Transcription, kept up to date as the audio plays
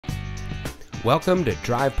Welcome to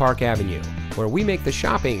Drive Park Avenue, where we make the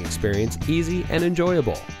shopping experience easy and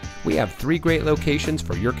enjoyable. We have 3 great locations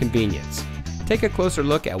for your convenience. Take a closer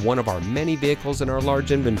look at one of our many vehicles in our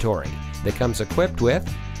large inventory that comes equipped with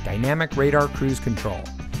dynamic radar cruise control,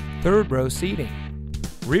 3rd row seating,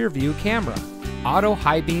 rear view camera, auto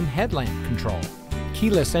high beam headlamp control,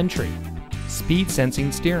 keyless entry, speed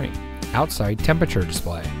sensing steering, outside temperature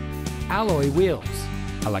display, alloy wheels,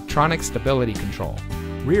 electronic stability control,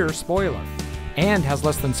 rear spoiler, and has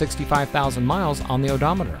less than 65,000 miles on the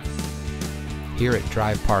odometer. Here at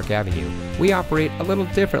Drive Park Avenue, we operate a little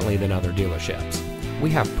differently than other dealerships.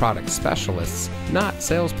 We have product specialists, not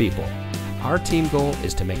salespeople. Our team goal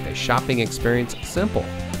is to make the shopping experience simple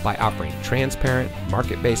by offering transparent,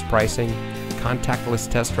 market-based pricing, contactless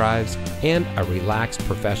test drives, and a relaxed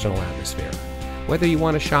professional atmosphere. Whether you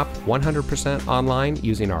want to shop 100% online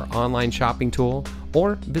using our online shopping tool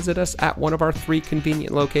or visit us at one of our 3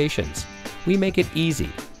 convenient locations, we make it easy.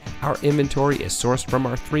 Our inventory is sourced from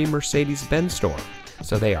our 3 Mercedes-Benz store,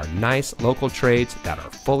 so they are nice local trades that are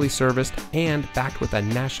fully serviced and backed with a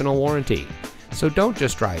national warranty. So don't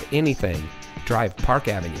just drive anything, drive Park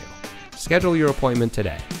Avenue. Schedule your appointment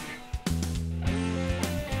today.